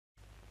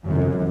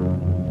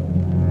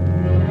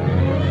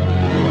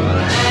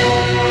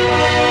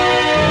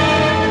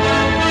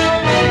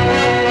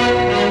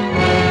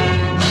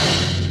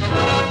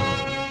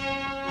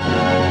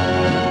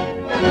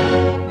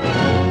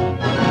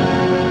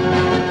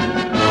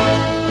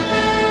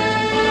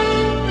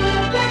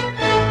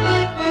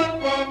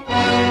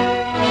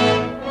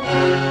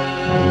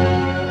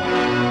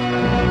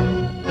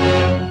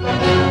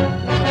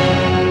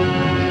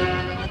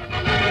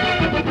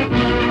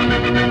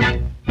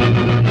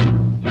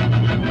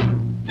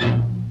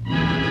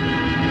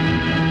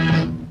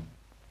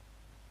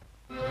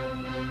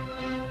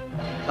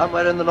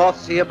Somewhere in the North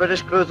Sea, a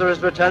British cruiser is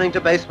returning to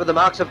base with the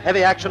marks of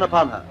heavy action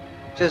upon her.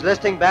 She's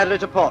listing badly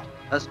to port.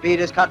 Her speed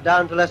is cut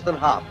down to less than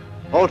half.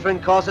 Altering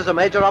course is a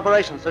major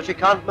operation, so she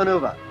can't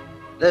maneuver.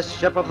 This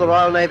ship of the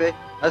Royal Navy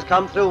has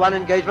come through one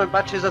engagement,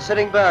 but she's a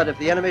sitting bird if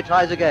the enemy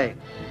tries again.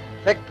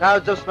 Thick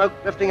clouds of smoke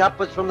drifting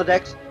upwards from the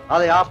decks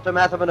are the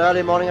aftermath of an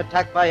early morning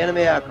attack by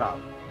enemy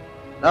aircraft.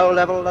 Low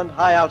level and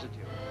high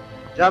altitude.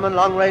 German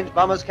long-range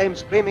bombers came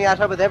screaming at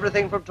her with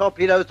everything from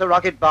torpedoes to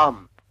rocket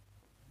bombs.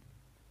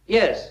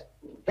 Yes,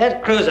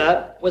 that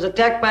cruiser was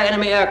attacked by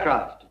enemy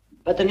aircraft,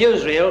 but the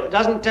newsreel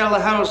doesn't tell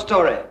the whole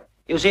story.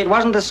 You see, it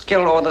wasn't the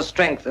skill or the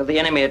strength of the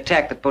enemy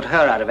attack that put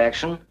her out of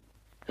action.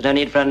 There's no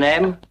need for a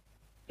name.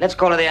 Let's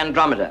call her the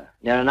Andromeda,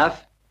 near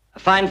enough. A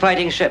fine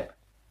fighting ship,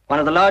 one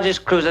of the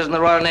largest cruisers in the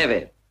Royal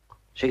Navy.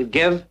 She could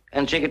give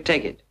and she could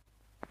take it.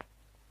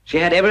 She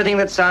had everything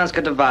that science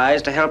could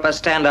devise to help us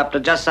stand up to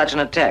just such an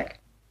attack.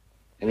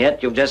 And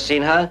yet, you've just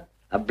seen her,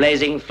 a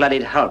blazing,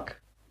 flooded hulk.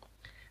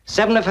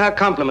 7 of her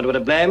complement were to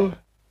blame.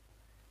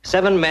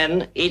 7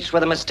 men, each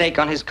with a mistake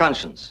on his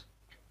conscience.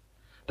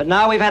 But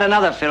now we've had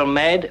another film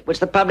made, which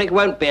the public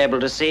won't be able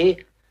to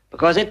see,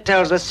 because it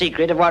tells the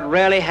secret of what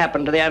really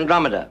happened to the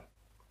Andromeda.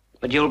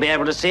 But you'll be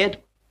able to see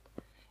it.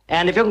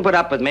 And if you can put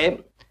up with me,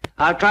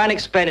 I'll try and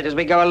explain it as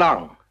we go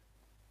along.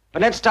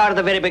 But let's start at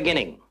the very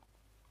beginning.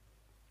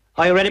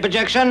 Are you ready,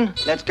 projection?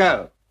 Let's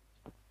go.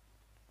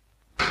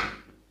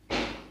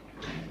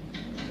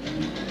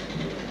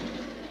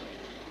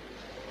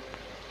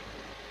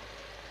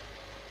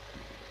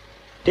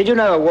 Did you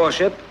know a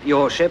warship,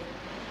 your ship,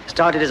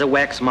 started as a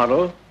wax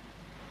model?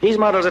 These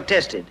models are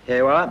tested, here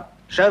you are,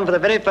 shown for the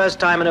very first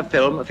time in a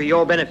film for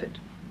your benefit.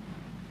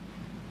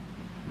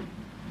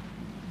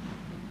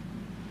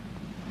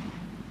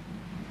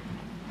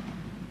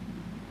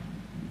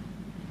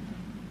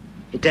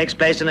 It takes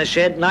place in a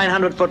shed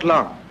 900 foot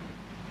long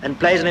and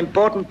plays an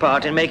important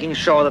part in making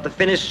sure that the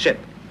finished ship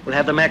will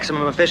have the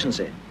maximum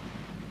efficiency.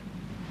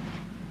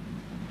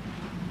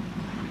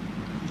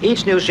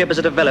 Each new ship is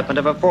a development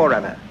of a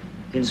forerunner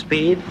in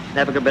speed,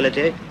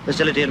 navigability,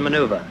 facility and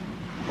maneuver.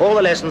 All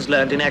the lessons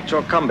learned in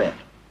actual combat.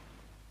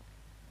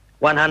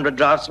 100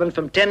 draftsmen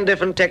from 10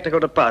 different technical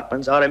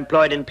departments are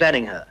employed in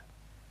planning her.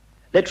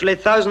 Literally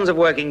thousands of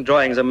working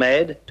drawings are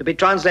made to be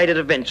translated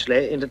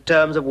eventually into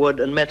terms of wood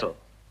and metal.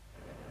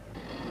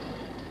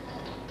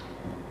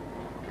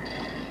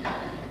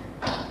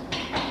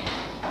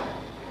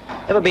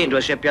 Ever been to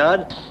a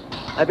shipyard?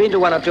 I've been to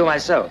 1 or 2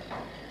 myself.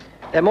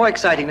 They're more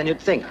exciting than you'd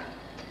think.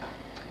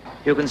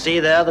 You can see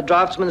there the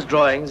draftsman's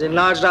drawings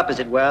enlarged up, as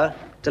it were,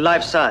 to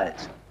life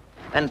size,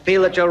 and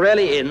feel that you're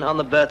really in on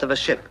the birth of a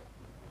ship.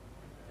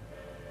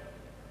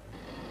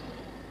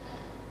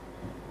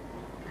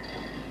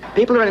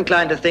 People are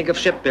inclined to think of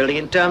shipbuilding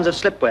in terms of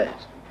slipways.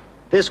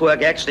 This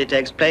work actually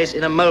takes place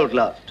in a mold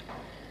loft.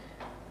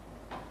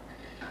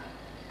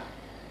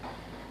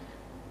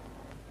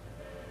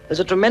 There's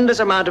a tremendous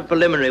amount of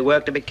preliminary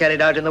work to be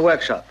carried out in the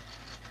workshop.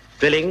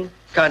 Drilling,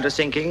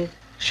 countersinking,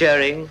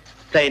 shearing,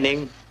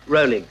 planing,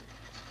 rolling.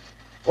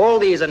 All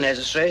these are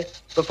necessary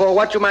before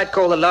what you might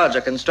call the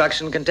larger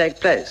construction can take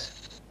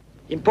place.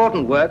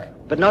 Important work,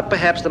 but not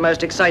perhaps the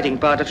most exciting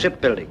part of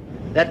shipbuilding.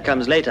 That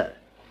comes later.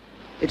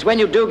 It's when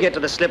you do get to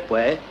the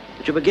slipway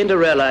that you begin to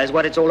realize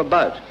what it's all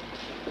about.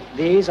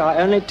 These are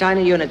only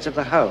tiny units of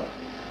the hull.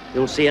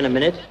 You'll see in a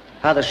minute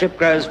how the ship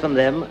grows from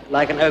them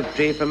like an oak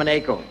tree from an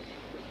acorn.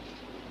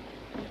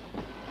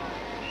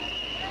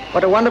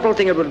 What a wonderful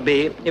thing it would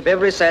be if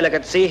every sailor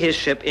could see his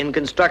ship in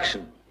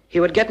construction. He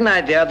would get an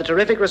idea of the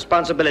terrific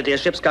responsibility a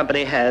ship's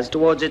company has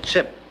towards its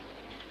ship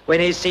when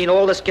he's seen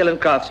all the skill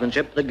and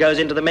craftsmanship that goes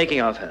into the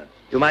making of her.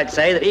 You might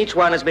say that each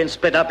one has been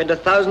split up into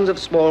thousands of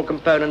small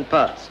component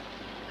parts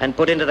and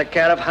put into the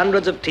care of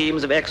hundreds of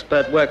teams of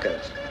expert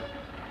workers.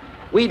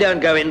 We don't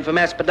go in for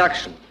mass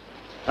production.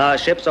 Our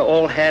ships are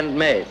all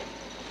handmade.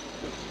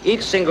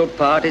 Each single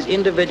part is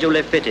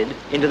individually fitted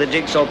into the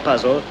jigsaw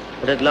puzzle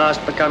that at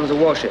last becomes a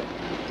warship.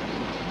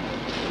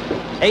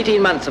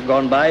 18 months have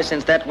gone by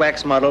since that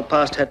wax model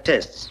passed her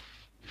tests.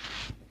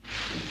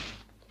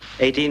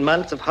 18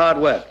 months of hard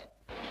work.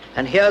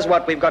 And here's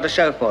what we've got to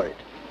show for it.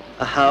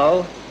 A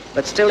hull,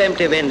 but still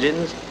empty of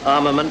engines,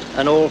 armament,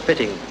 and all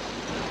fittings.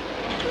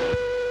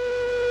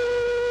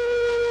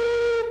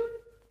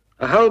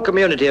 A whole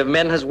community of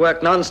men has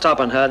worked non-stop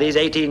on her these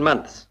 18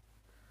 months.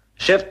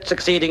 Shift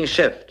succeeding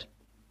shift.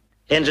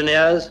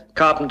 Engineers,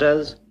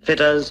 carpenters,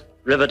 fitters,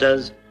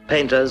 riveters,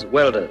 painters,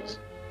 welders.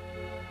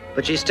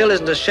 But she still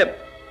isn't a ship.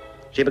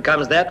 She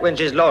becomes that when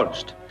she's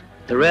launched,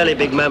 the really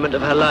big moment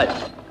of her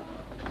life.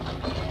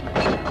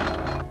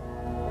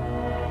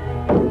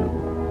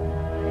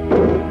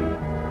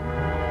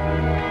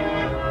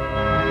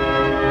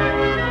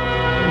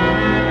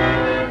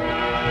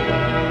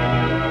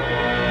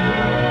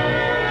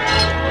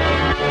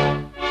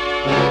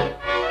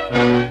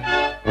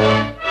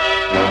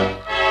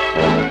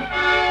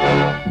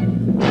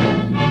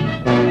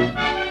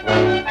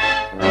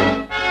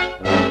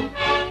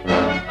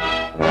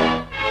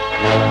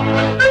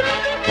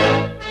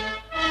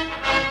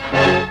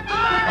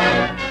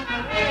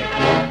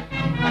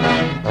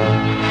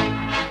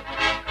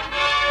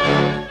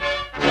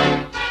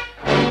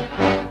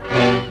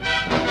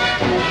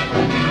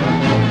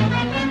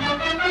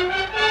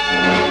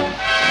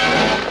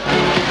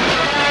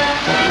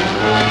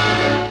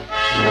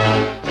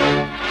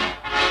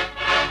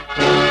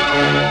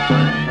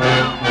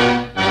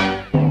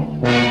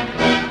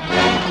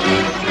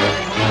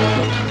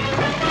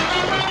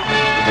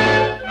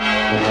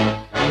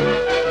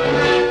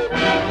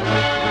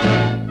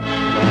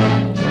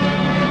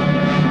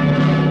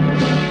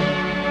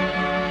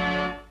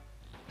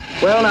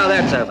 Well, now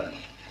that's over.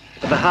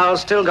 But the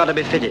hull's still got to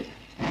be fitted.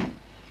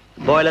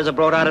 The boilers are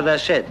brought out of their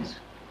sheds.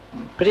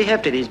 Pretty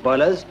hefty, these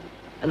boilers,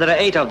 and there are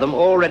 8 of them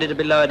all ready to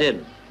be lowered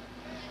in.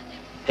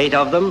 8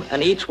 of them,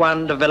 and each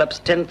one develops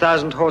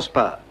 10,000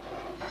 horsepower.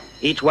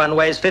 Each one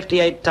weighs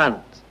 58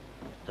 tons,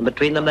 and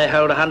between them they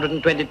hold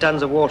 120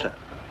 tons of water.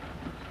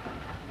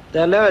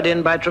 They're lowered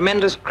in by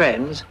tremendous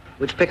cranes,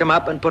 which pick them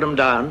up and put them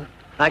down,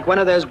 like one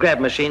of those grab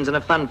machines in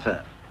a fun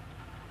fair.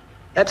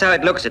 That's how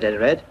it looks at any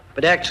rate,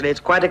 but actually it's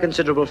quite a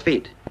considerable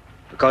feat,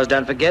 because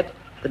don't forget,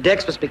 the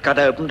decks must be cut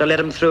open to let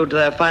them through to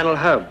their final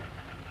home.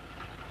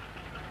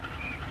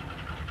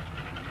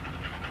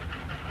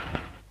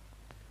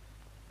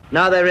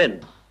 Now they're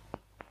in,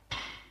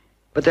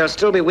 but there'll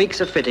still be weeks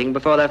of fitting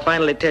before they're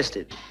finally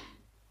tested.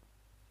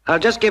 I'll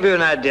just give you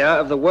an idea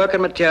of the work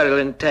and material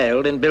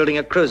entailed in building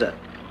a cruiser.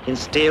 In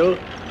steel,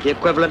 the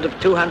equivalent of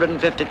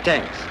 250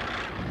 tanks.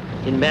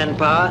 In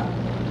manpower,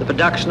 the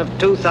production of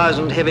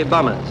 2,000 heavy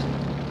bombers.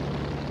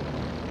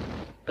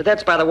 But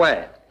that's by the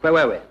way. Where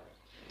were we?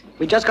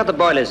 We just got the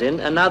boilers in,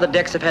 and now the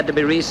decks have had to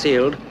be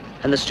resealed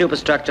and the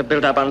superstructure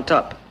built up on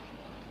top.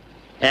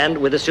 And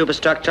with the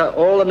superstructure,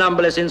 all the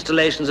numberless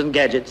installations and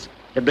gadgets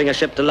that bring a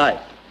ship to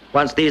life.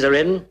 Once these are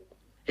in,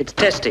 it's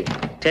testing,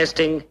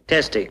 testing,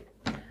 testing.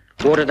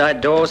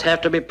 Watertight doors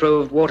have to be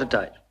proved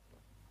watertight.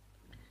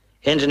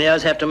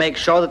 Engineers have to make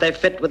sure that they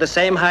fit with the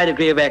same high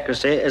degree of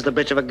accuracy as the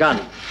breech of a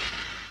gun.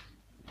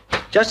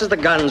 Just as the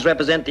guns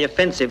represent the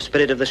offensive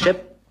spirit of the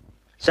ship,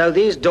 so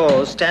these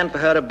doors stand for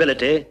her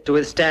ability to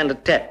withstand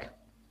attack.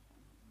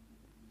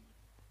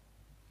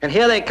 And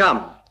here they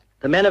come,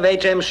 the men of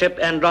HMS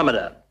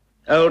Andromeda.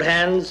 Old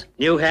hands,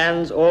 new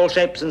hands, all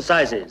shapes and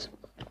sizes,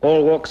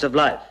 all walks of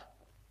life.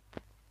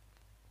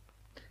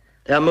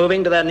 They are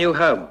moving to their new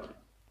home.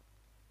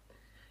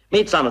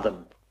 Meet some of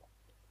them.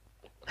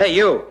 Hey,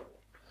 you.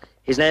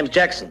 His name's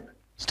Jackson,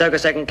 stoker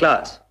second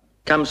class,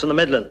 comes from the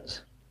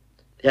Midlands.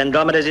 The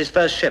Andromeda is his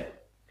first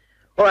ship.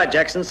 All right,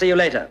 Jackson, see you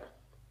later.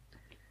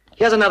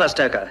 Here's another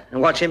stoker,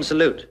 and watch him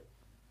salute.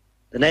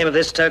 The name of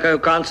this stoker who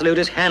can't salute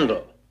is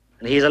Handel,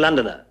 and he's a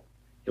Londoner.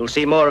 You'll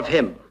see more of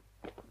him.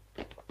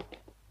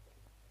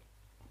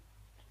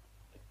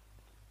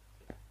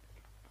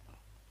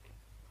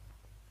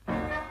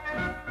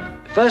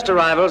 First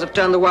arrivals have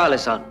turned the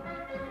wireless on,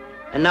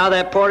 and now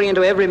they're pouring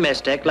into every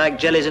mess deck like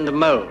jellies into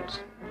molds.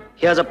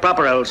 Here's a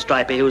proper old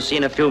stripey who's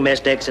seen a few mess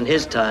decks in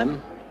his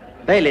time.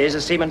 Bailey's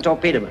a seaman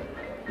torpedoman.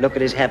 Look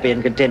at his happy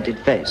and contented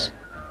face.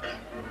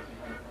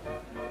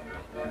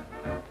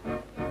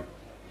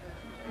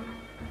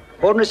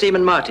 Ordinary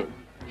Seaman Martin.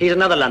 He's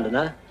another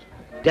Londoner.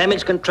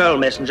 Damage control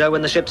messenger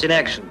when the ship's in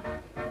action.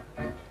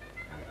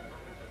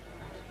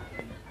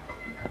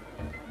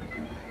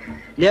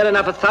 Near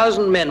enough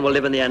 1,000 men will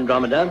live in the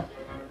Andromeda,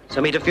 so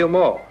meet a few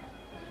more.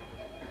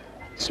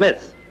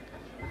 Smith.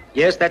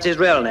 Yes, that's his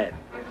real name.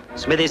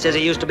 Smithy says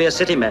he used to be a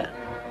city man.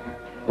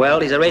 Well,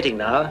 he's a rating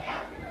now.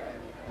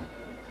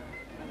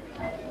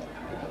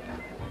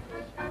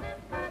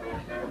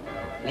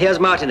 Here's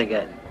Martin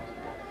again.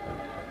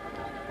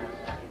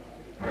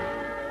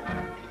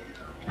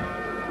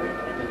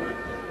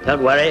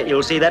 Don't worry,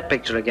 you'll see that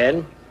picture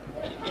again.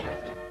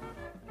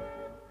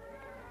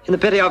 In the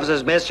petty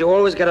officers' mess, you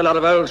always get a lot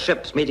of old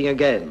ships meeting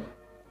again.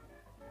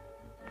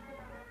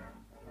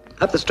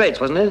 Up the Straits,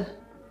 wasn't it?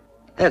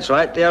 That's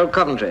right, the old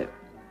Coventry.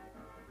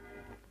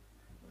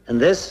 And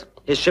this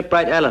is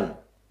Shipwright Allen.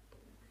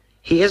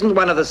 He isn't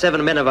one of the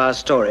 7 men of our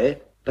story,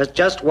 but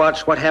just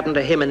watch what happened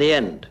to him in the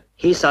end.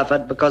 He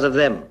suffered because of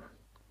them.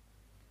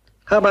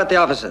 How about the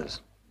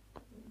officers?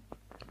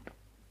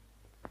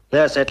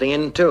 They're settling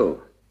in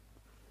too.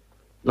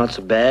 Not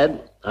so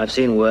bad. I've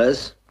seen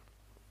worse.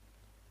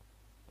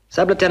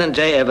 Sub-Lieutenant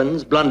J.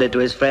 Evans, blonded to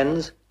his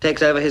friends,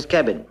 takes over his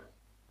cabin.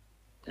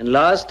 And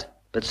last,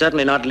 but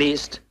certainly not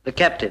least, the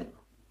captain.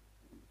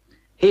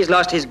 He's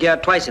lost his gear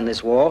twice in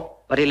this war,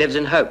 but he lives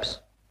in hopes.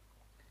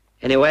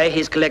 Anyway,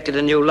 he's collected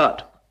a new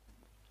lot.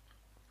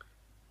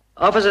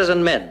 Officers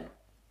and men.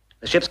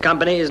 The ship's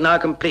company is now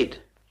complete.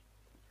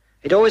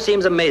 It always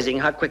seems amazing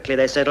how quickly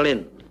they settle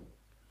in.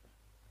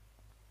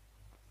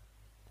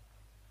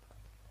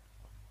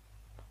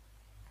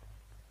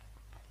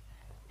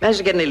 Managed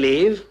to get any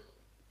leave?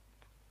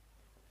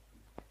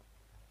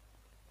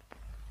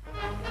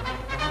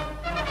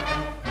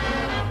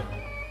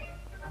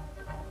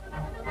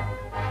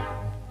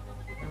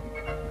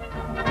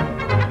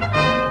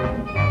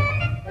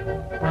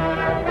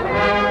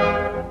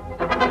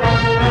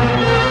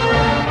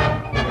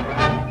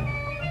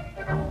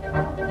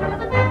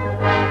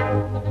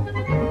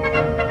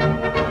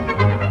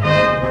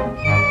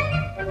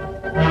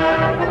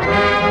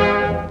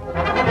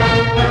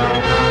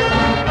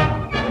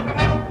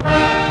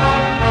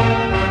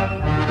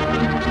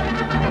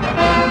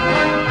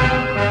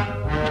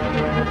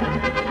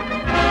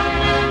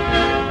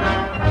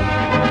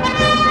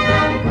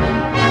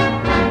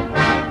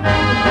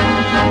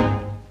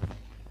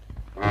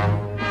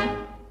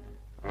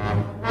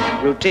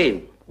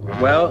 Routine.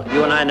 Well,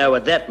 you and I know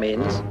what that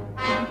means.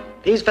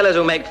 These fellows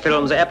who make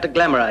films are apt to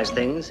glamorize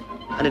things,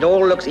 and it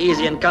all looks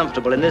easy and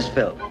comfortable in this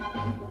film.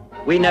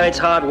 We know it's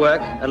hard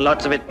work, and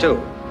lots of it too.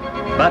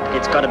 But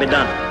it's got to be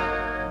done.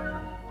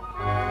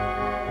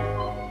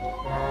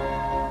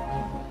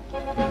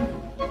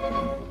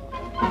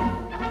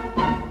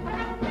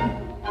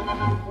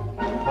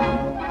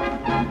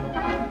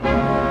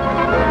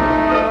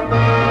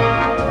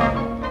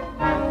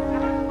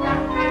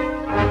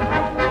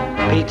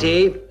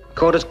 PT,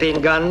 quarters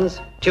clean guns,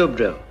 tube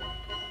drill.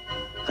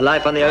 A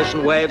life on the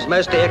ocean waves,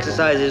 mostly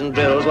exercises and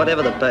drills,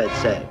 whatever the poets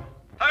say.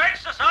 For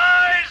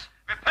exercise,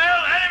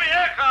 repel enemy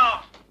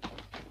aircraft.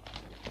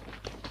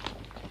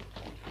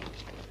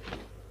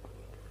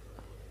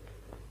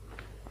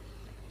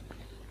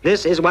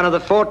 This is one of the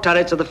 4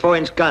 turrets of the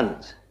 4-inch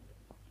guns.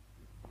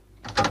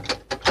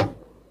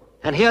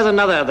 And here's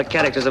another of the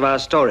characters of our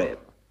story.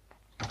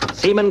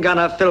 Seaman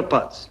gunner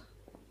Philpotts.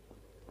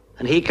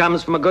 And he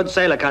comes from a good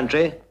sailor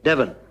country,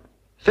 Devon.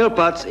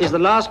 Philpotts is the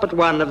last but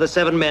one of the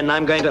 7 men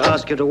I'm going to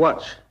ask you to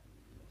watch.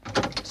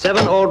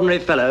 7 ordinary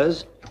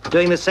fellows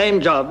doing the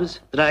same jobs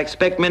that I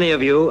expect many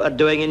of you are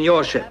doing in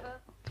your ship.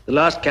 The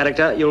last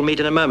character you'll meet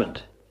in a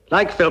moment.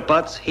 Like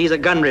Philpotts, he's a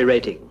gunnery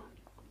rating.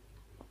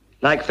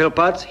 Like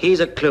Philpotts,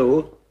 he's a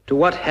clue to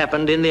what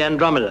happened in the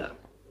Andromeda.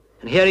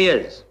 And here he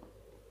is.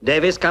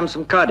 Davis comes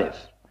from Cardiff,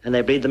 and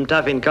they breed them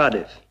tough in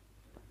Cardiff.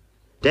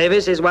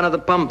 Davis is one of the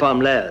pom-pom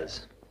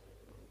layers.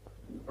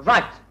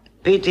 Right.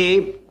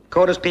 PT,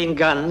 quarters clean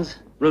guns,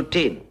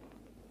 routine.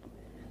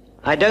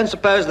 I don't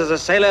suppose there's a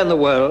sailor in the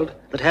world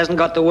that hasn't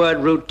got the word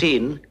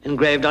routine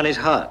engraved on his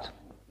heart.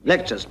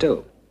 Lectures,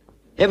 too.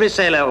 Every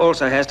sailor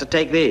also has to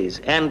take these,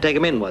 and take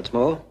them in, what's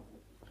more.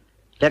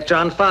 Lecture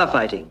on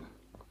firefighting.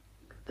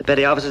 The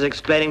petty officer's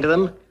explaining to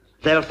them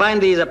they'll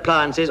find these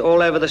appliances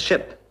all over the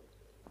ship.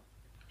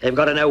 They've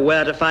got to know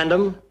where to find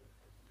them,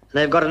 and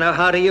they've got to know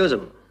how to use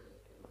them.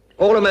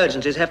 All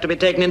emergencies have to be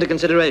taken into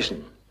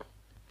consideration.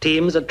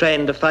 Teams are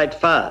trained to fight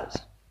fires.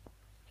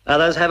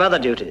 Others have other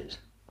duties.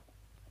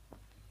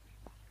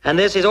 And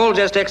this is all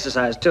just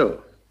exercise,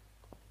 too.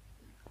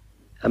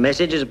 A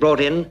message is brought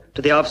in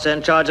to the officer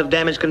in charge of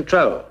damage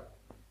control.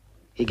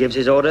 He gives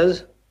his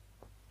orders.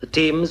 The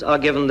teams are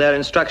given their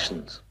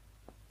instructions.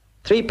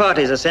 3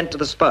 parties are sent to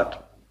the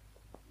spot.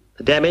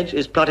 The damage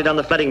is plotted on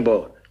the flooding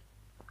board.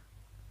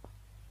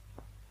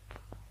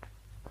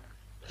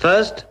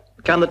 First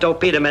come the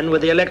torpedo men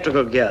with the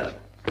electrical gear.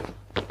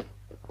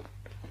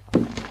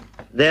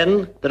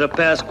 Then the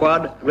repair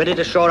squad ready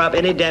to shore up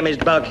any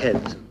damaged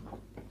bulkheads.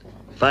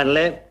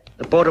 Finally,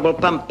 the portable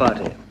pump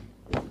party.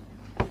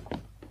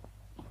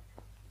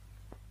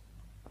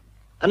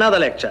 Another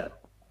lecture,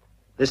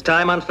 this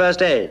time on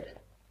first aid.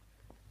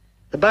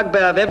 The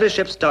bugbear of every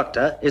ship's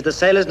doctor is the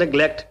sailor's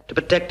neglect to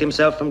protect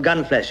himself from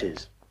gun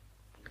flashes.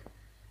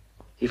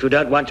 If you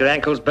don't want your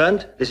ankles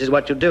burnt, this is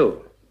what you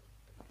do.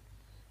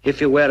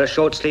 If you wear a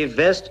short-sleeved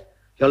vest,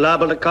 you're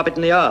liable to cop it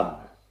in the arm.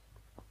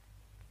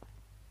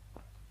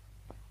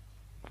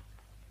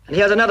 And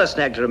here's another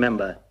snag to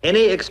remember.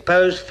 Any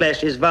exposed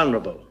flesh is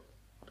vulnerable.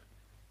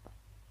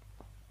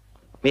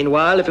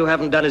 Meanwhile, if you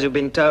haven't done as you've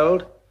been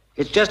told,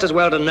 it's just as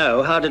well to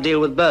know how to deal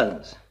with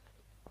burns.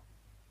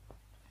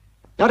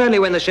 Not only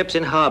when the ship's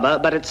in harbour,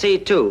 but at sea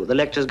too, the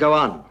lectures go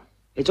on.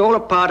 It's all a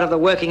part of the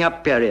working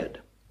up period.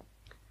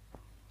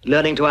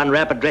 Learning to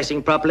unwrap a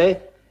dressing properly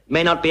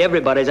may not be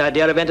everybody's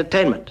idea of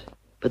entertainment,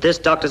 but this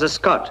doctor's a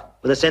Scot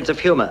with a sense of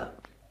humour,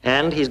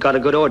 and he's got a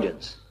good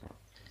audience.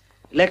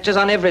 Lectures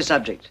on every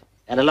subject,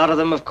 and a lot of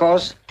them, of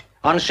course,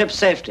 on ship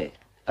safety,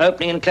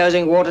 opening and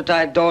closing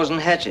watertight doors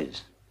and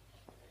hatches.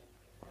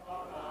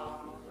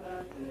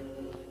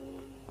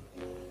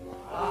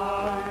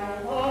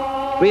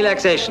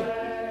 Relaxation,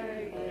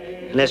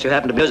 unless you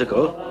happen to be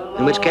musical,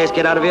 in which case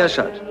get out of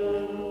earshot.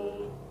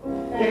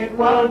 It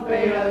won't be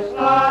a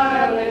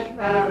stylish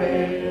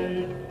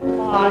marriage,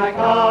 I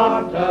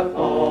can't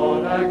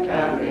afford a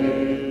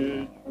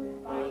carriage.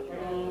 But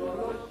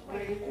you're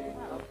asleep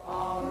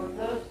upon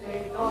the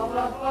seat of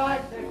a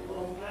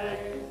bicycle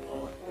made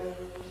for two.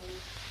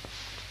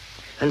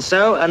 And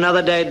so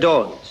another day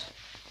dawns,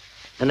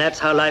 and that's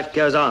how life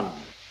goes on.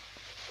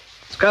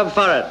 Scrub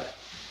forward,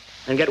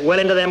 and get well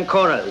into them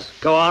corners.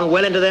 Go on,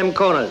 well into them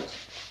corners.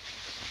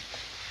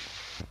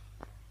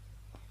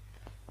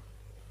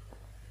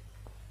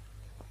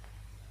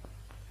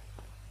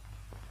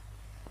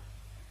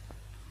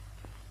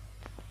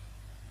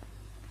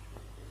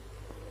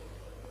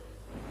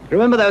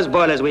 Remember those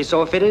boilers we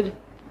saw fitted?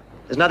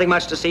 There's nothing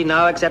much to see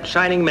now except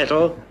shining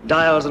metal,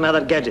 dials and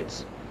other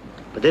gadgets.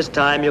 But this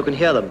time you can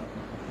hear them.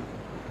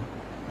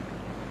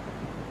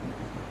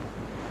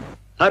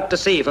 Out to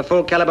sea for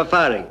full caliber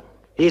firing.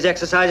 These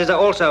exercises are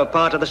also a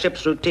part of the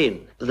ship's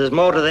routine, but there's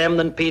more to them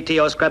than PT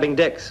or scrubbing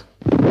decks.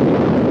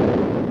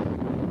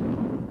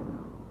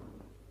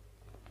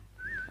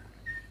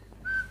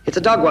 It's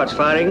a dog watch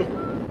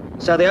firing,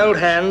 so the old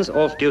hands,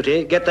 off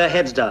duty, get their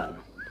heads down.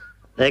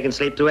 They can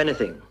sleep through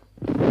anything.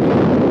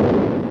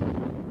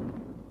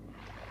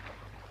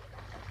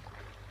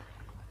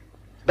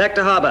 Back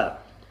to harbour.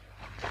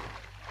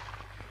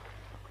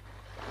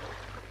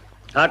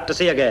 Out to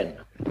sea again.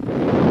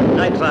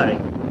 Night firing.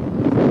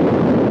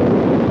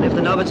 If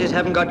the novices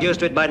haven't got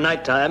used to it by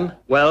night time,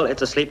 well,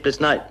 it's a sleepless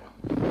night.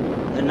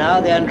 And now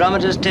the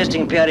Andromeda's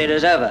testing period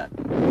is over.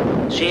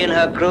 She and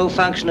her crew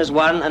function as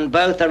one, and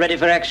both are ready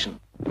for action.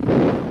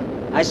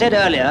 I said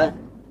earlier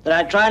that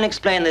I'd try and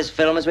explain this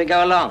film as we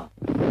go along.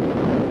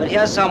 But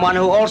here's someone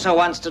who also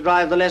wants to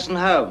drive the lesson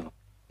home.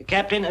 The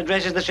captain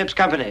addresses the ship's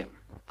company.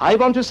 I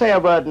want to say a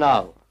word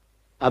now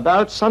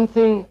about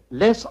something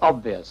less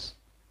obvious,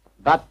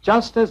 but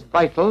just as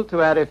vital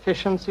to our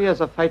efficiency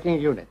as a fighting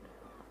unit.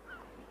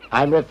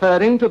 I'm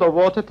referring to the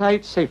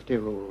watertight safety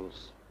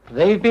rules.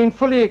 They've been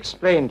fully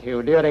explained to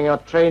you during your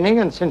training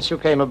and since you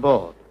came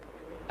aboard.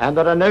 And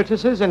there are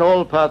notices in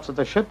all parts of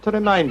the ship to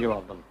remind you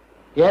of them.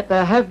 Yet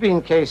there have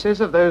been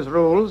cases of those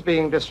rules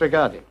being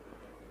disregarded.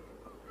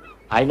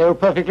 I know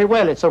perfectly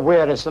well it's a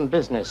wearisome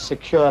business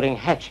securing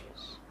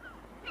hatches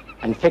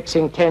and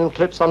fixing 10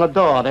 clips on a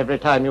door every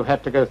time you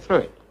have to go through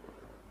it.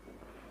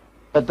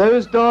 But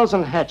those doors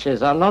and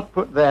hatches are not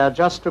put there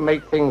just to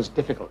make things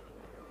difficult.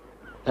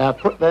 They are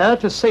put there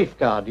to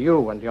safeguard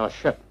you and your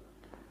ship.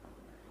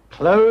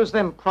 Close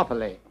them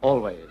properly,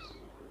 always.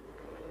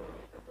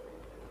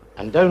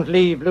 And don't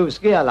leave loose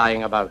gear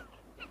lying about.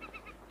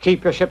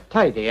 Keep your ship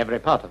tidy, every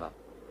part of her.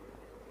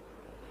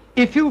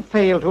 If you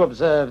fail to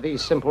observe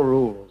these simple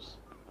rules,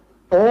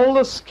 all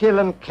the skill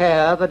and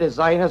care the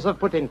designers have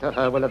put into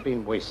her will have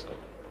been wasted.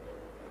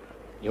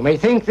 You may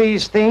think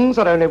these things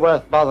are only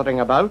worth bothering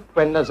about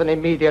when there's an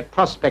immediate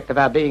prospect of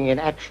our being in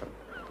action.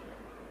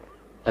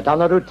 But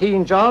on a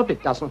routine job,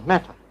 it doesn't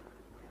matter.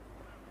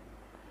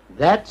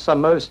 That's a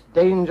most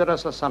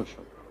dangerous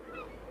assumption.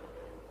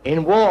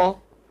 In war,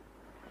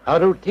 a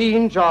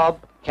routine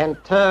job can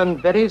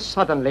turn very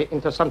suddenly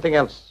into something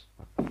else.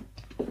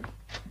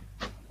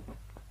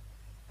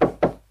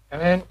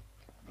 Come in.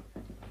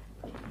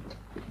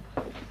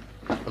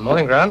 Good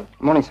morning, Grant.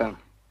 Good morning, sir.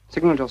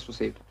 Signal just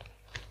received.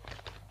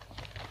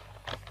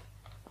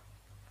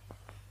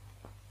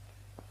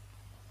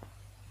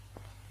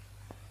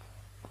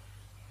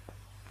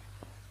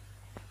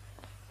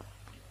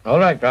 All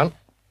right, Grant.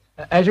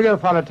 As you go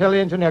forward, tell the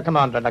engineer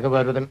commander I'd like a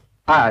word with him.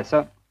 Aye, aye,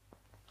 sir.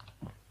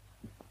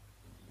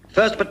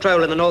 First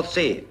patrol in the North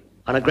Sea.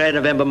 On a grey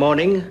November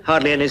morning,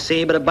 hardly any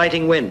sea but a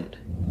biting wind.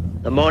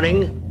 The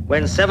morning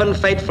when 7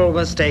 fateful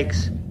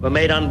mistakes were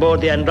made on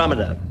board the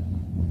Andromeda.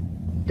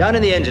 Down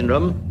in the engine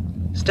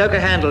room, stoker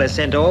Handel is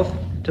sent off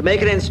to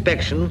make an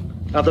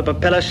inspection of the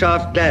propeller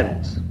shaft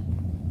glands.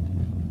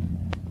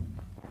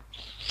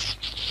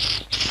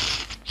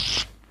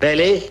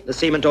 Bailey, the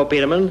seaman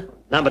torpedoman,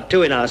 number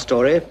 2 in our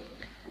story,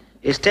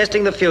 is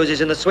testing the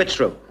fuses in the switch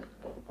room.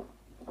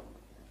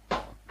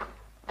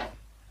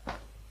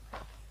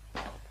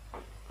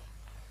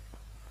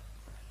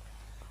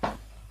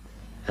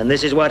 And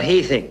this is what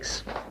he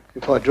thinks.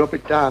 If I drop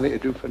it down, it'll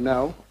do for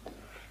now.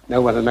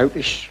 No one will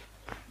notice.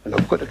 And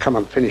I've got to come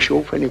and finish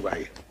off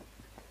anyway.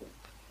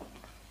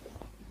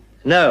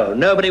 No,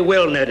 nobody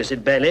will notice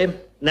it, Bailey. And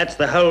that's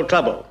the whole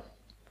trouble.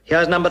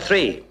 Here's number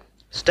 3,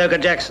 Stoker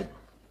Jackson.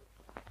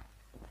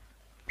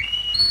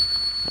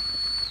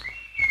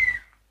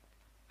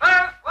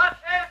 First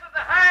watches of the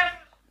hands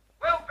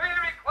will be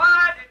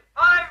required in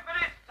 5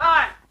 minutes'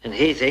 time. And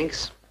he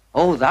thinks,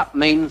 Oh, that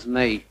means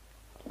me.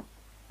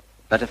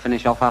 Better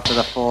finish off after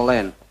the fall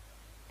in.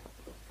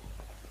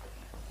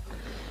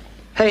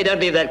 hey, don't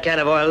leave that can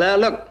of oil there.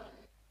 Look.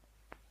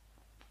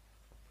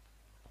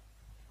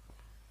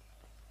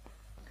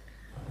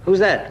 Who's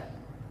that?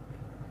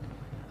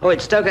 Oh,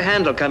 it's Stoker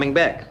Handel coming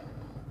back.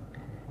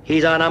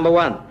 He's our number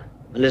 1.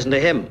 Listen to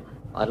him.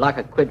 I'd like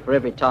a quid for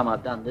every time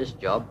I've done this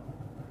job.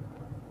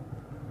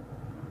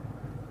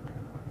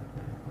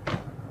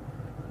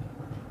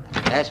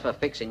 As for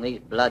fixing these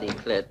bloody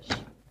clips,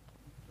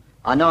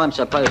 I know I'm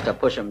supposed to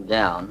push them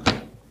down,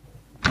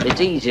 but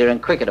it's easier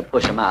and quicker to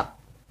push them up.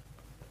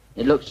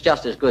 It looks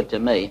just as good to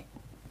me.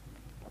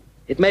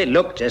 It may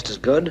look just as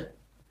good.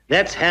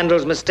 That's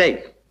Handel's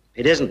mistake.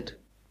 It isn't.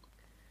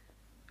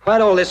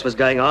 While all this was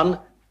going on,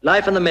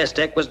 life on the mess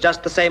deck was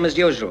just the same as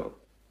usual.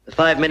 The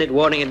 5-minute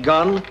warning had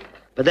gone,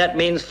 but that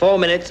means 4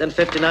 minutes and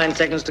 59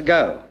 seconds to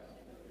go.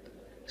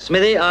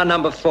 Smithy, our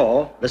number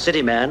 4, the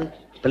city man,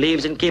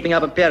 believes in keeping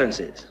up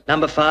appearances.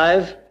 Number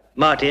 5,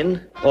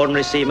 Martin,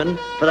 ordinary seaman,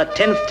 for the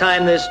 10th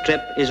time this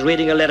trip is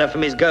reading a letter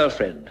from his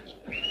girlfriend.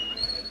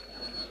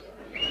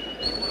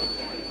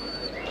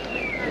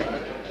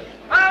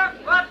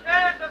 First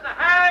watches of the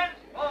hands,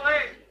 all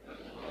in.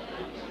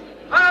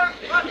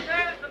 First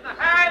watches of the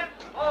hands,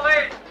 all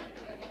in.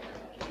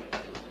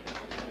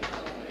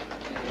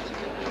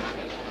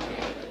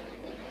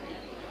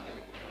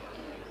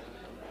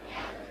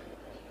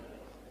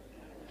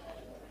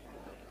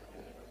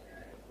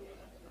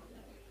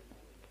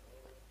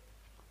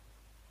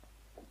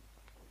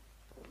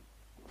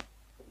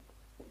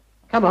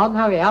 Come on,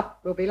 hurry up.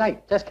 We'll be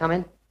late. Just come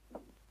in.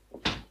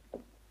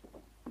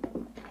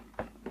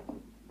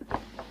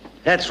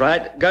 That's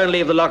right. Go and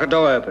leave the locker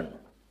door open.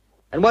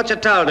 And what's your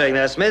towel doing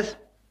there, Smith?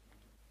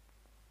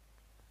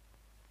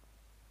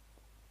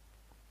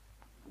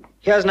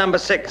 Here's number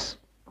 6.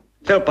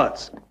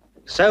 Philpotts,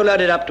 so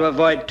loaded up to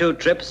avoid 2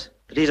 trips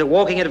that he's a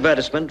walking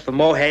advertisement for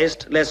more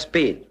haste, less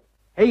speed.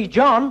 Hey,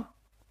 John.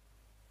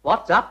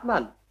 What's up,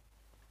 man?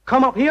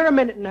 Come up here a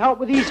minute and help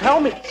with these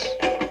helmets.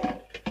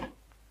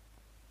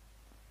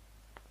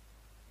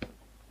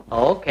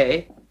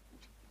 Okay.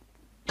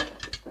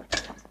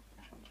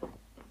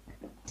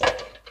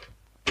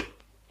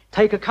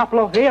 Take a couple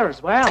off here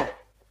as well.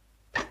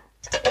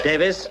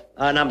 Davis,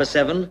 our number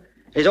 7,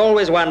 is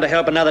always one to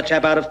help another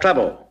chap out of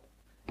trouble.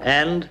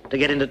 And to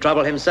get into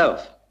trouble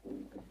himself.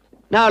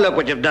 Now look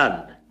what you've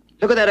done.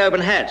 Look at that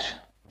open hatch.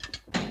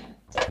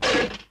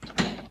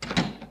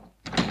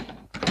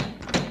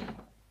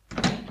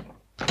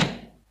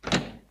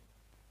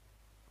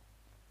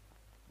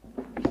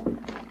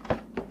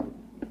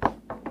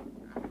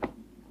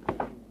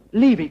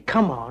 Leave it,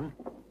 come on.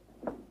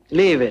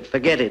 Leave it,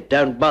 forget it,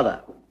 don't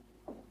bother.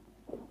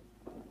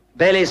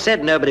 Bailey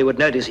said nobody would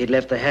notice he'd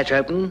left the hatch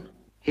open.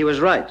 He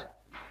was right.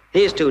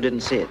 These 2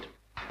 didn't see it.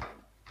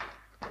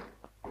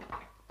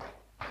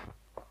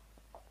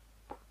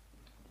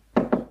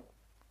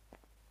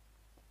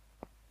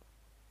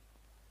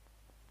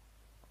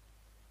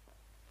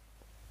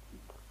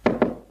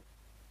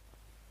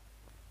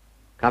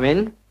 Come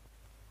in.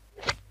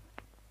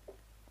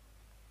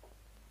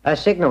 A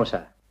signal,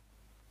 sir.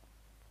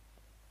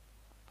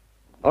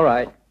 All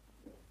right.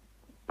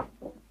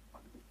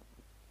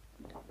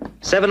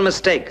 7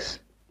 mistakes,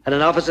 and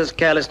an officer's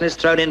carelessness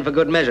thrown in for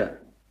good measure.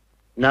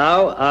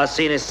 Now our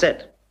scene is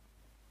set.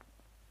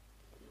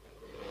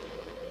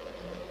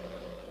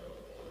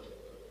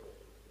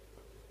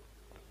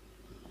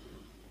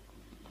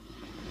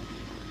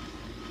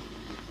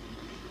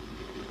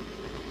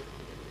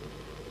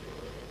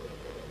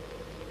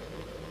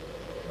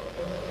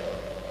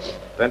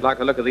 Don't like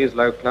the look of these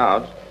low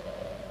clouds.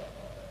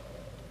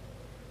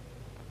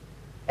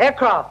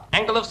 Aircraft.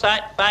 Angle of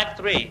sight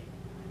 5-3.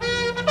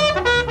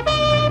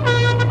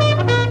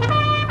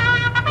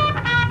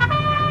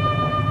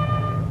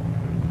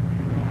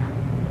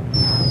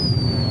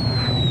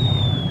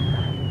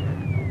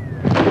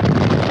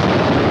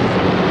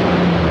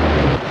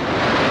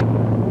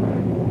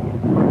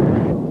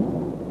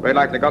 Very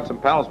likely got some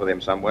pals with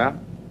him somewhere.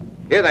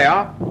 Here they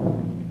are.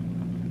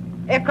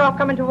 Aircraft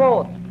coming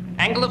toward.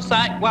 Angle of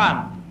sight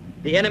 1.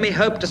 The enemy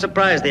hoped to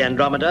surprise the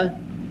Andromeda,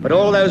 but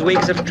all those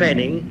weeks of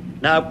training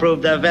now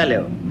proved their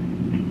value.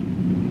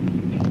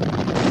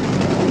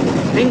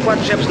 Think what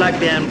ships like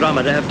the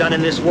Andromeda have done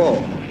in this war.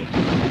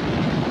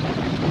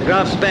 The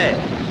Graf Spee,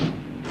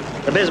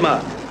 the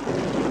Bismarck,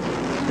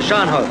 the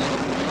Scharnhorst.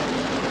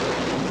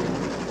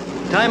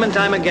 Time and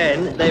time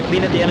again, they've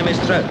been at the enemy's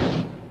throat.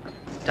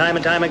 Time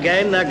and time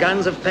again, their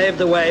guns have paved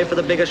the way for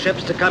the bigger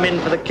ships to come in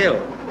for the kill.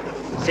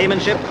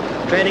 Seamanship,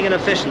 training and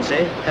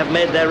efficiency have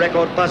made their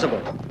record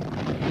possible.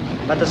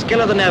 But the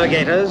skill of the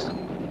navigators,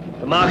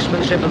 the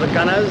marksmanship of the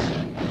gunners,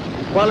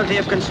 quality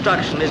of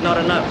construction is not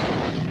enough.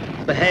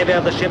 The behavior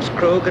of the ship's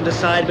crew can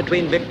decide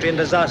between victory and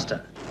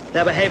disaster.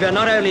 Their behavior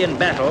not only in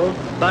battle,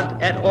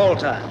 but at all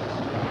times.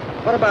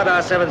 What about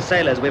our 7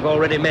 sailors we've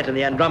already met in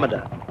the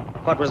Andromeda?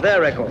 What was their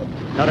record?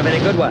 Not a very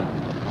good one.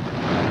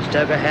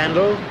 Stoker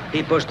Handel,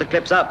 he pushed the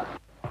clips up.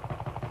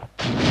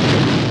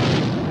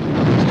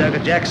 Stoker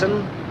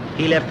Jackson,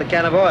 he left the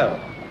can of oil.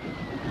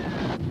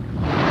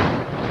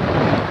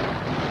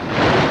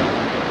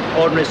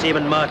 Ordinary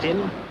Seaman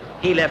Martin,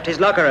 he left his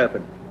locker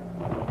open.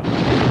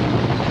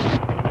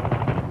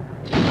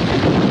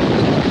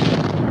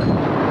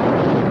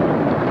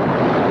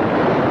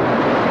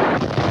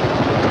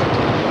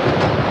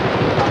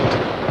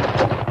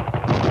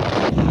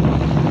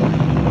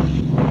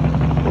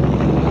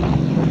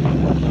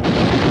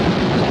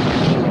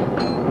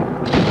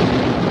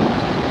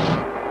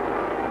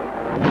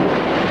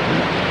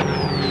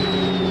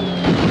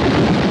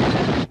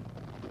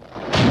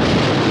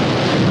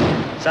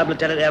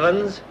 Sub-Lieutenant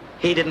Evans,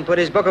 he didn't put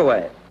his book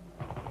away.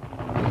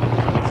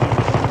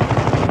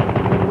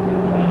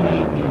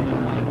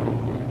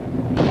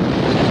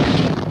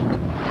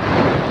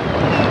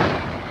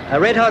 A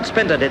red-hot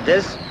splinter did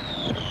this.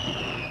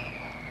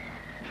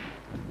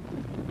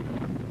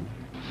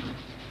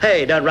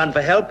 Hey, don't run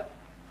for help.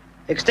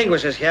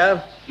 Extinguishers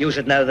here, you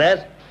should know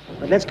that.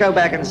 But let's go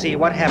back and see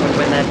what happened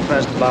when that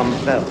first bomb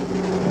fell.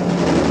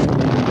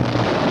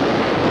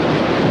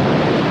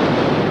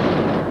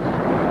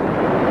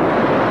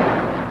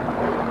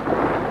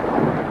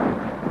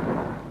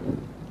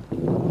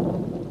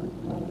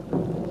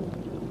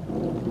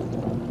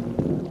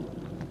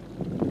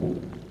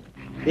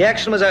 The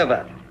action was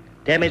over.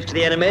 Damage to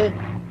the enemy,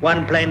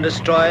 1 plane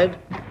destroyed,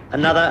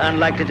 another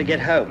unlikely to get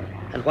home.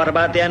 And what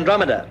about the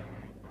Andromeda?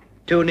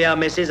 2 near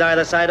misses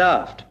either side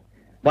aft.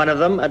 One of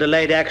them a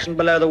delayed action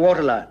below the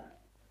waterline.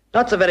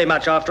 Not so very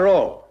much after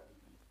all.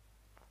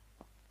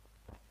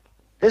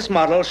 This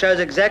model shows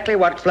exactly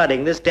what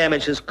flooding this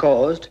damage has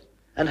caused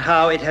and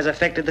how it has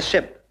affected the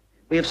ship.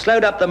 We have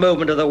slowed up the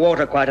movement of the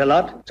water quite a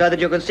lot so that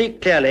you can see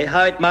clearly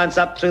how it mounts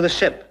up through the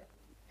ship.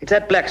 It's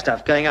that black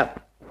stuff going up.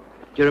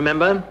 Do you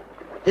remember?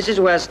 This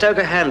is where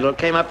Stoker Handel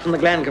came up from the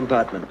gland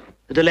compartment.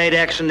 The delayed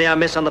action near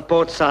miss on the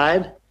port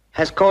side,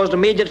 has caused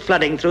immediate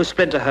flooding through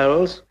splinter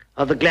holes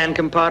of the gland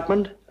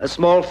compartment, a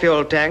small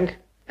fuel tank,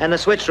 and a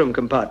switch room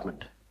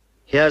compartment.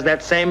 Here's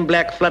that same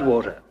black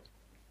floodwater.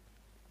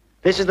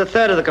 This is the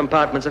third of the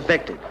compartments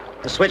affected,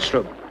 the switch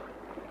room.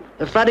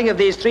 The flooding of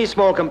these three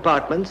small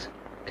compartments,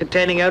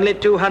 containing only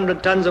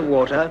 200 tons of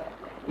water,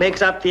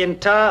 makes up the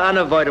entire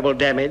unavoidable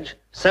damage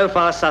so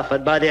far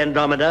suffered by the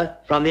Andromeda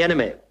from the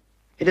enemy.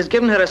 It has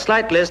given her a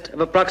slight list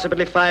of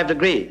approximately 5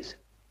 degrees.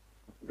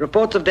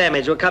 Reports of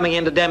damage were coming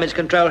into damage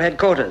control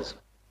headquarters.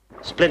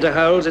 Splinter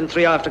holes in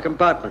 3 after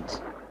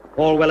compartments,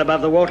 all well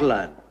above the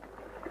waterline.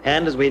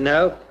 And, as we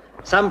know,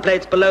 some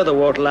plates below the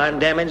waterline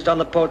damaged on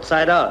the port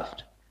side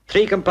aft.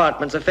 3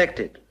 compartments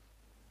affected.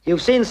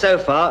 You've seen so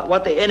far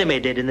what the enemy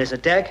did in this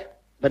attack,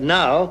 but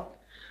now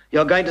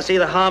you're going to see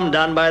the harm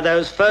done by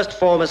those first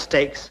 4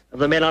 mistakes of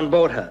the men on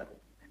board her.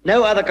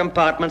 No other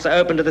compartments are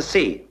open to the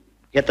sea,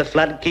 yet the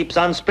flood keeps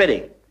on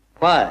spreading.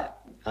 Why?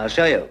 I'll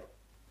show you.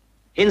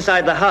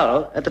 Inside the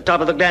hull, at the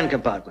top of the gland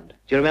compartment.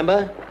 Do you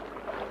remember?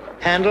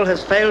 Handle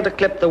has failed to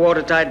clip the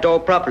watertight door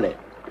properly.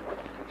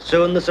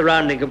 Soon the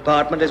surrounding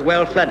compartment is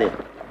well flooded.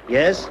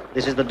 Yes,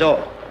 this is the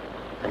door.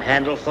 And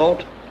Handle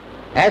thought,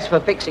 as for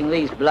fixing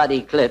these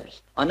bloody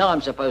clips, I know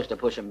I'm supposed to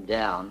push them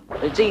down,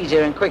 but it's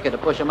easier and quicker to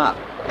push them up.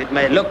 It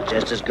may look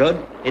just as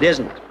good. It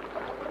isn't.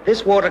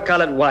 This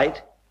water-colored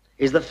white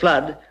is the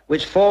flood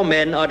which 4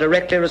 men are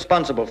directly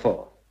responsible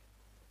for.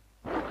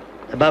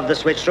 Above the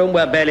switch room,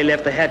 where Bailey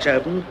left the hatch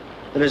open,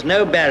 there is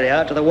no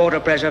barrier to the water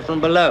pressure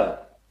from below.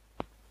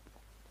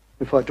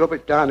 If I drop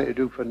it down, it'll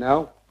do for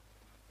now.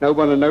 No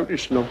one will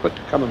notice, and I've got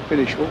to come and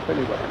finish off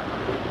anyway.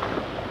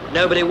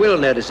 Nobody will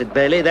notice it,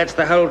 Bailey. That's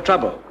the whole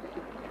trouble.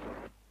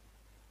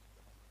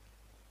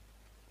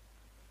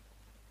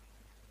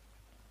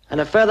 And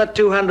a further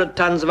 200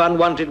 tons of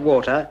unwanted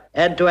water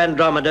add to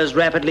Andromeda's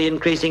rapidly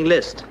increasing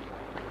list.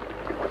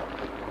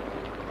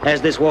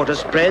 As this water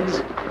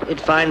spreads, it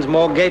finds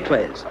more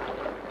gateways.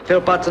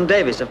 Philpotts and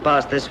Davis have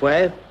passed this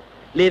way,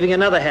 leaving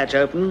another hatch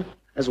open,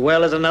 as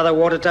well as another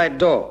watertight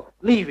door.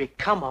 Leave it,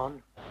 come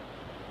on.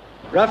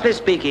 Roughly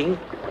speaking,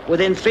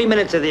 within 3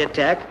 minutes of the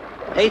attack,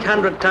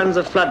 800 tons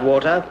of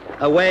floodwater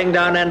are weighing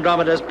down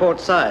Andromeda's port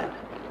side.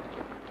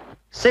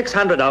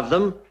 600 of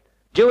them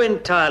due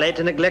entirely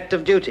to neglect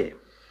of duty.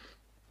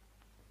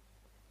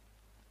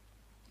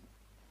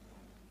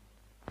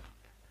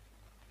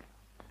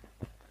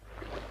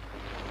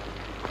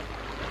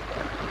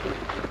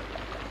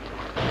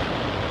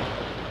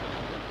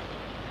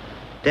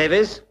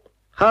 Davis,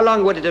 how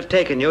long would it have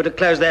taken you to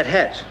close that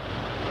hatch?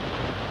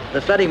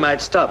 The flooding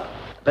might stop,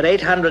 but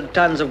 800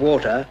 tons of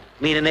water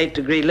mean an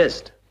 8-degree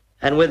list.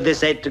 And with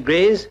this 8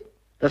 degrees,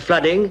 the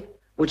flooding,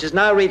 which has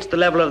now reached the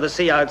level of the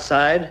sea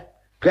outside,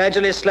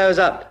 gradually slows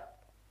up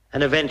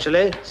and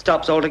eventually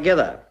stops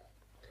altogether.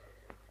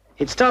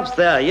 It stops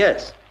there,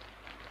 yes,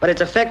 but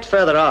its effect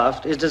further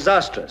aft is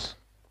disastrous.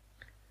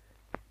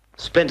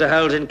 Splinter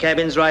holes in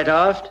cabins right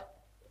aft,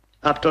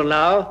 up till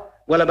now,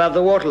 well above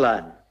the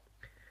waterline,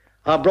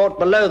 are brought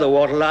below the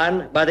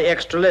waterline by the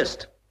extra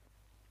list.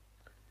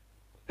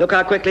 Look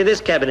how quickly this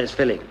cabin is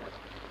filling.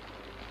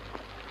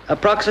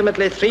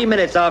 Approximately 3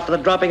 minutes after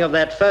the dropping of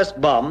that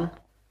first bomb,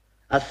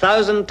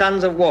 1,000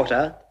 tons of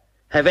water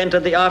have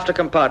entered the after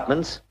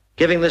compartments,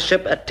 giving the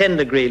ship a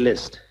 10-degree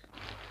list.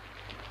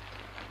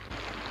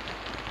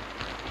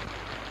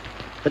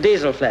 The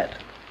diesel flat.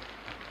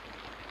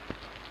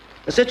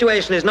 The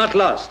situation is not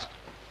lost.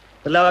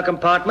 The lower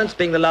compartments,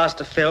 being the last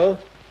to fill,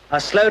 are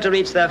slow to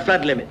reach their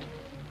flood limit,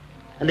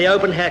 and the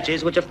open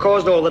hatches, which have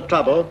caused all the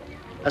trouble,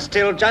 are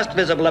still just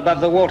visible above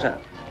the water.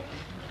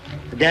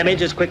 The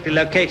damage is quickly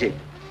located.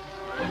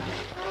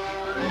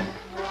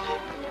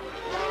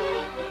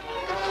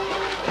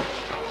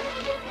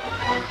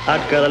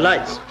 Out go the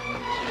lights.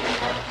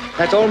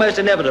 That's almost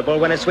inevitable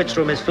when a switch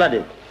room is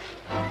flooded.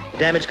 The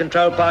damage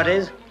control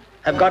parties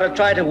have got to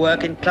try to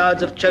work in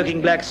clouds of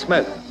choking black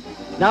smoke.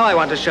 Now I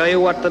want to show you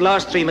what the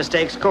last 3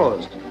 mistakes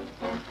caused.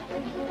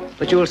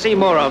 But you will see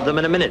more of them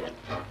in a minute.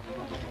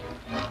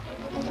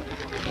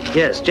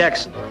 Yes,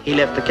 Jackson. He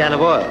left the can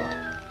of oil.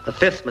 The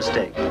 5th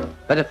mistake.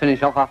 Better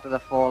finish off after the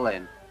fall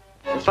in.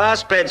 The fire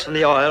spreads from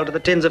the oil to the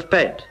tins of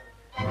paint,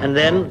 and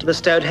then to the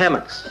stowed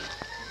hammocks.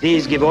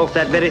 These give off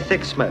that very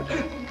thick smoke.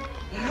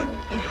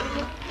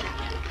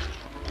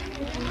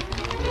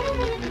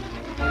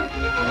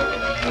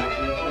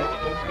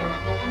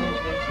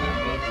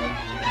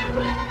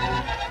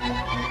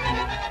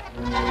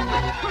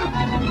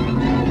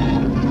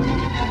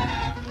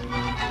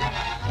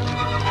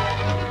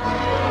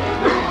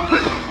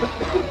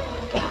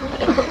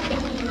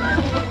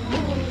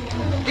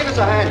 Give us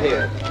a hand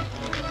here.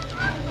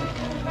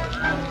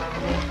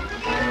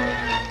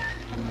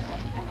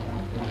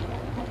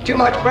 Too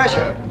much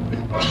pressure.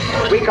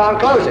 We can't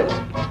close it.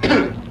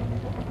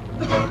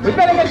 We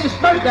better get this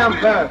boat down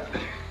first.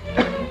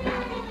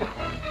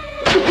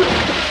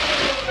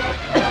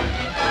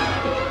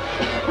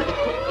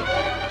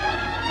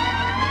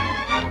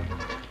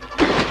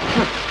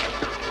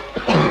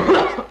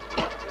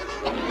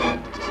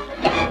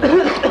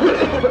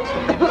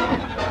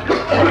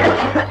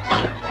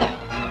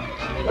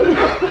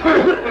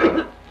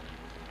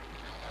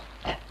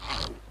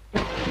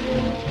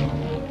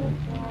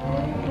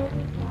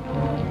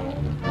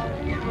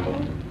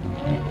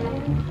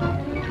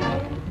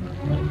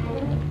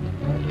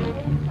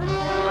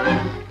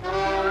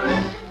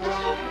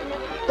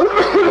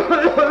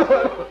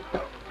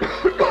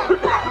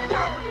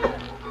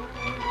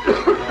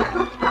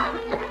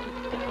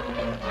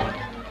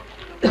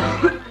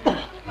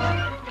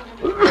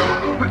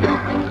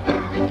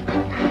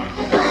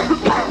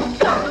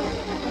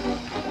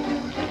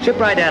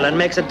 Shipwright Allen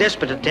makes a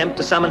desperate attempt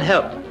to summon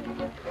help.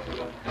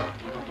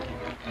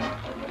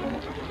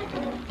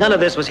 None of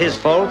this was his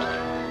fault,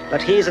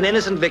 but he's an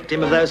innocent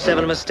victim of those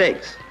 7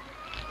 mistakes.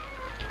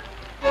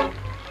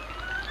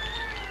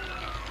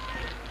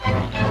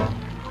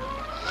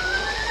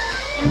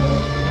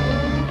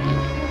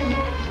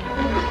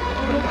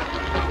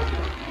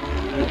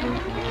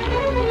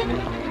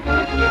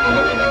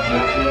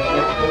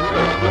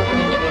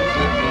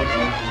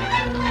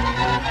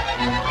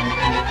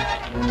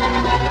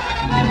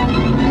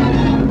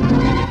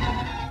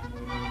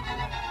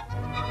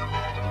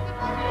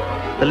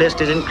 The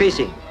list is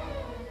increasing.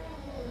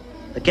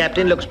 The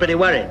captain looks pretty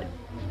worried,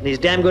 and he's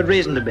damn good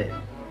reason to be.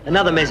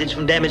 Another message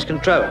from damage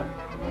control.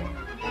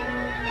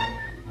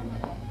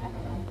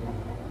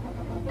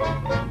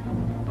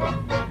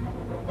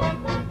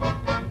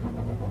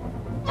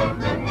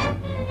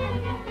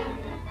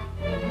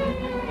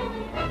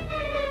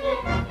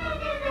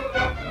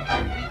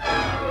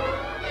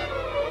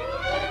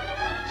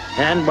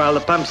 And while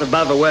the pumps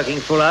above are working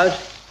full out,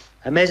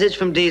 a message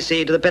from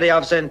DC to the petty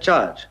officer in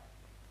charge.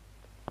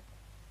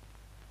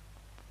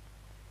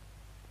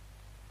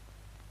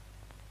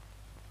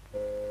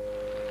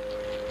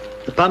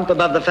 The pump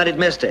above the flooded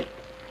mess deck.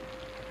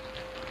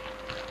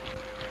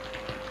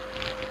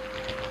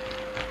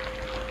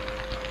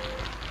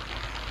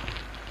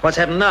 What's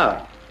happened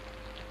now?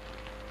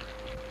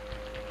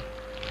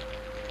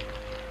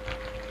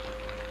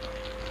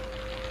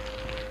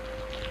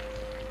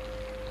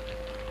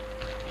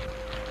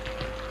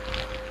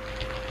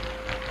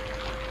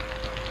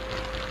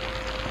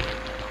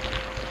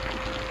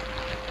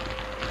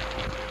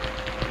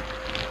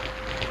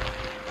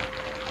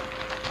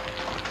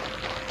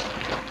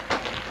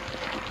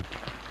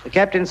 The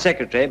captain's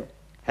secretary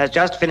has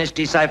just finished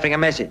deciphering a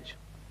message.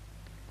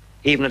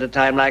 Even at a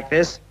time like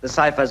this, the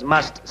ciphers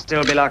must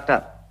still be locked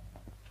up.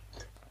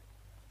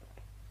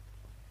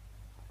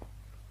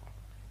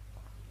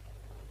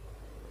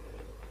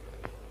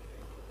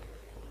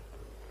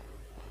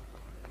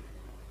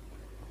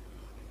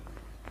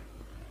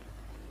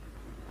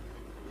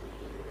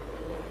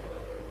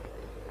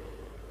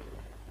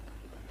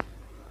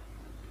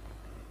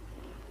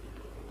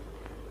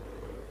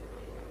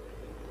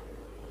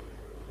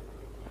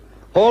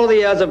 All the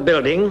years of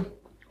building,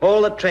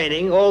 all the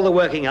training, all the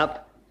working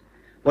up,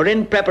 were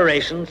in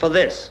preparation for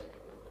this.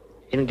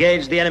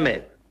 Engage the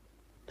enemy.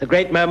 The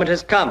great moment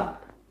has come.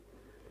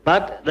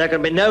 But there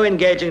can be no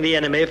engaging the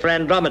enemy for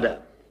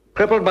Andromeda.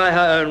 Crippled by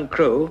her own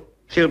crew,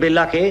 she'll be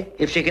lucky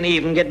if she can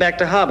even get back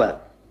to harbour.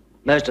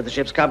 Most of the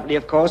ship's company,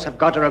 of course, have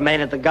got to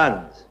remain at the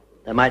guns.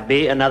 There might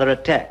be another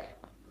attack.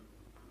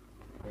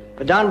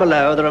 But down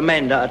below, the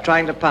remainder are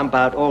trying to pump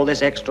out all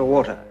this extra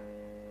water.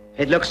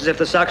 It looks as if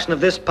the suction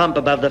of this pump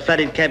above the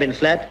flooded cabin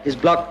flat is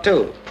blocked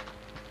too.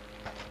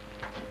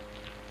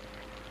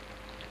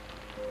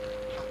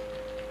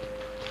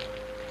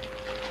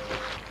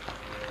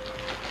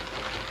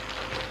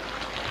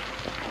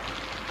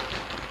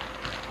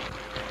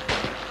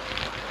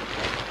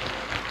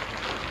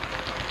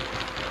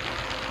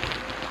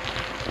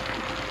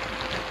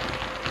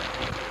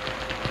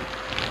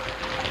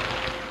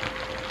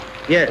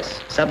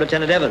 Yes,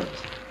 Sub-Lieutenant Evans.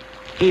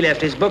 He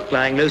left his book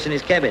lying loose in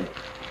his cabin.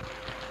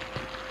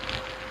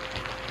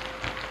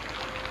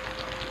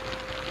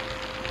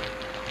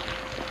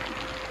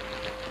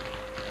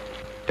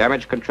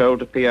 Damage control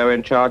to PO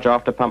in charge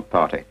after pump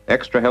party.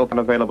 Extra help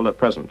unavailable at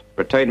present.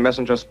 Retain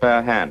messenger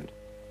spare hand.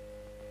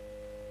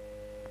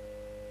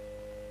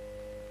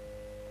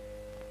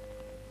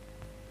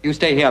 You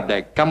stay here,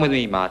 Blake. Come with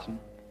me, Martin.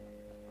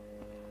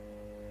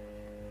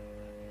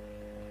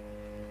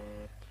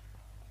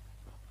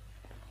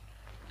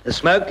 The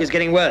smoke is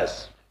getting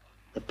worse.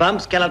 The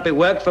pumps cannot be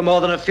worked for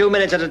more than a few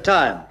minutes at a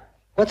time.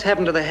 What's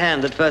happened to the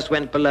hand that first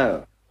went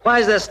below? Why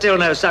is there still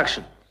no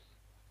suction?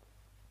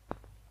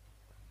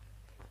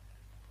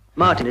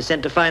 Martin is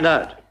sent to find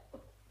out.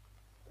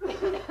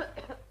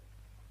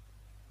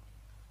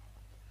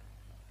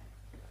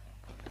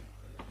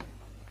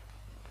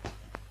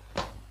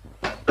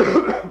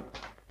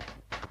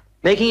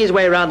 Making his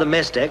way around the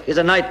mess deck is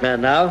a nightmare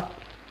now,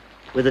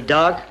 with the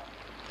dark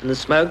and the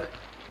smoke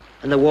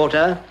and the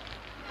water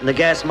and the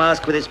gas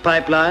mask with its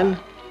pipeline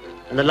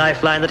and the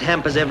lifeline that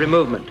hampers every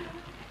movement.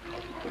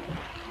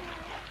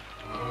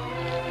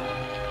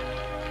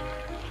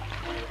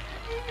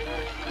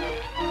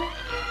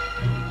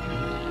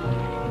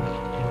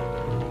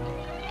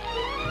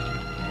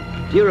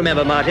 Do you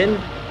remember, Martin?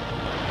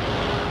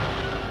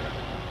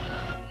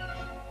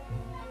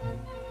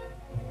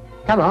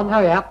 Come on,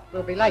 hurry up.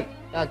 We'll be late.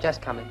 They're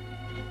just coming.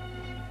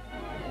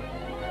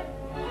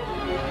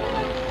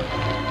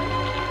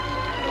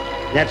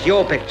 That's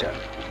your picture.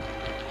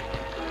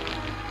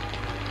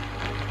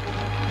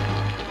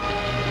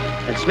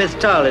 And Smith's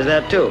towel is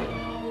there too.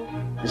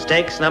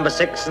 Mistakes number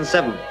 6 and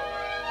 7.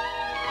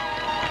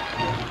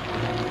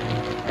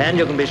 And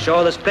you can be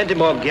sure there's plenty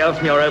more gear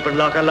from your open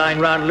locker lying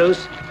round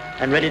loose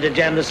and ready to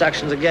jam the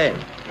suctions again.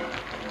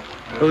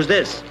 Who's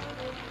this?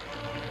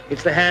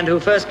 It's the hand who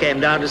first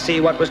came down to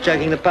see what was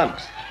choking the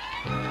pumps.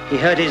 He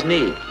hurt his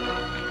knee.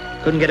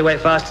 couldn't get away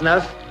fast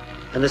enough,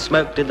 and the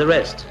smoke did the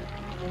rest.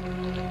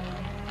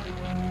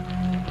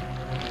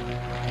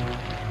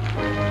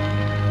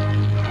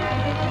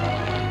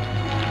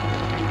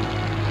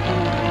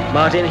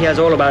 Martin hears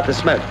all about the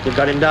smoke that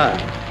got him down.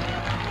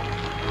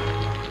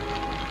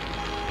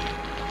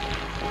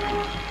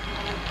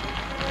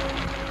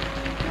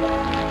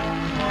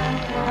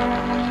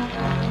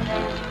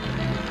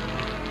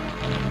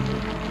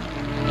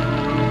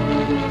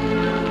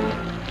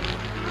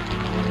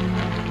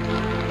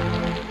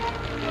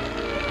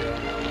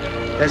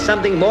 There's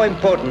something more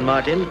important,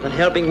 Martin, than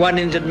helping one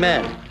injured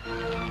man.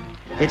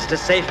 It's to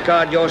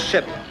safeguard your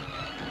ship.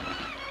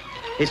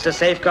 It's to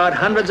safeguard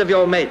hundreds of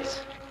your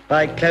mates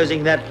by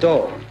closing that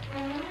door.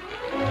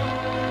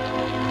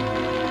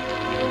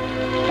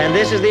 And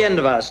this is the end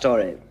of our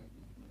story.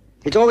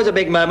 It's always a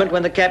big moment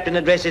when the captain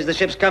addresses the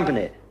ship's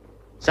company.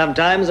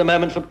 Sometimes a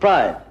moment for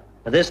pride.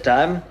 But this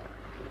time...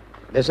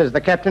 This is the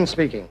captain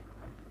speaking.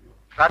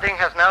 Flooding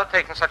has now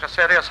taken such a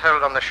serious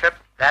hold on the ship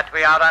that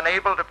we are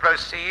unable to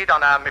proceed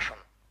on our mission.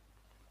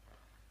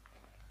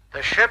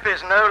 The ship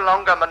is no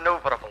longer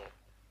maneuverable,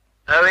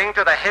 owing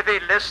to the heavy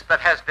list that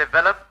has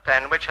developed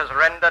and which has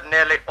rendered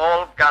nearly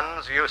all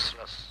guns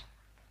useless.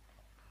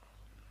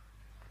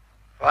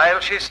 While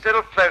she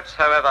still floats,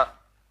 however,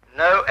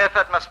 no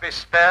effort must be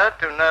spared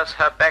to nurse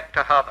her back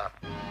to harbour.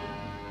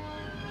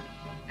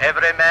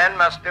 Every man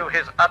must do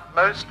his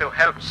utmost to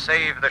help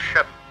save the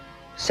ship.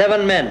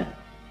 7 men.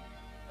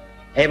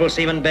 Able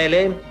Seaman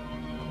Bailey,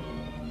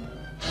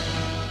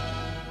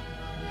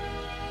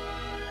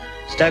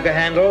 Stoker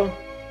Handel,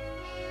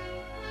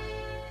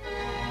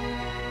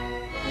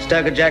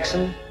 Stoker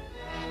Jackson,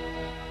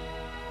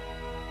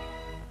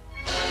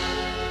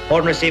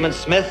 Ordinary Seaman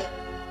Smith,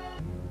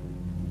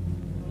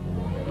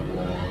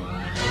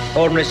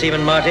 Ordinary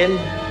Seaman Martin,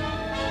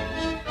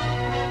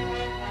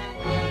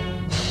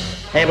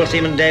 Able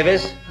Seaman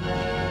Davis,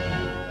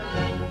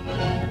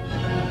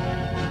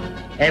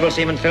 Able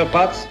Seaman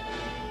Philpotts,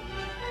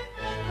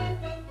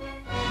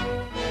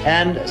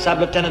 and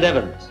Sub-Lieutenant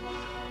Evans.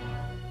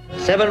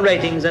 7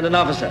 ratings and an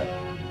officer.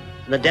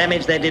 And the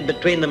damage they did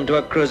between them to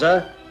a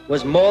cruiser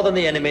was more than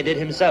the enemy did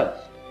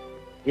himself.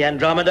 The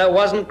Andromeda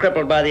wasn't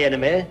crippled by the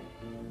enemy,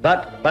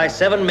 but by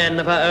 7 men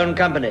of her own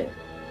company.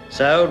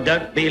 So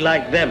don't be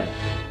like them.